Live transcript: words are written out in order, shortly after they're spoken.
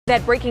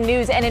That breaking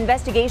news, an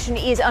investigation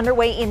is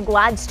underway in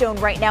Gladstone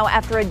right now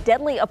after a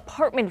deadly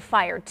apartment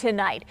fire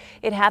tonight.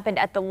 It happened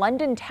at the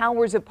London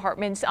Towers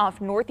apartments off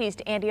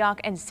Northeast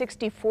Antioch and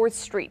 64th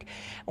Street.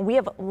 We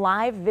have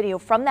live video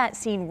from that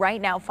scene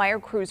right now. Fire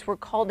crews were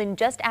called in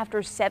just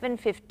after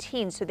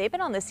 7:15, so they've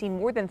been on the scene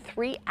more than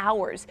 3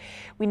 hours.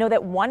 We know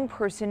that one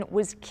person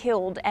was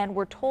killed, and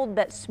we're told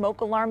that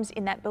smoke alarms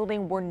in that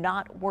building were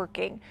not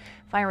working.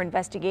 Fire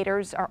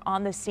investigators are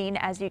on the scene.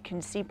 As you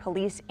can see,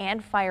 police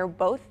and fire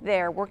both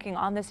there working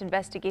on this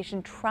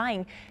investigation,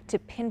 trying to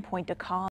pinpoint a cause.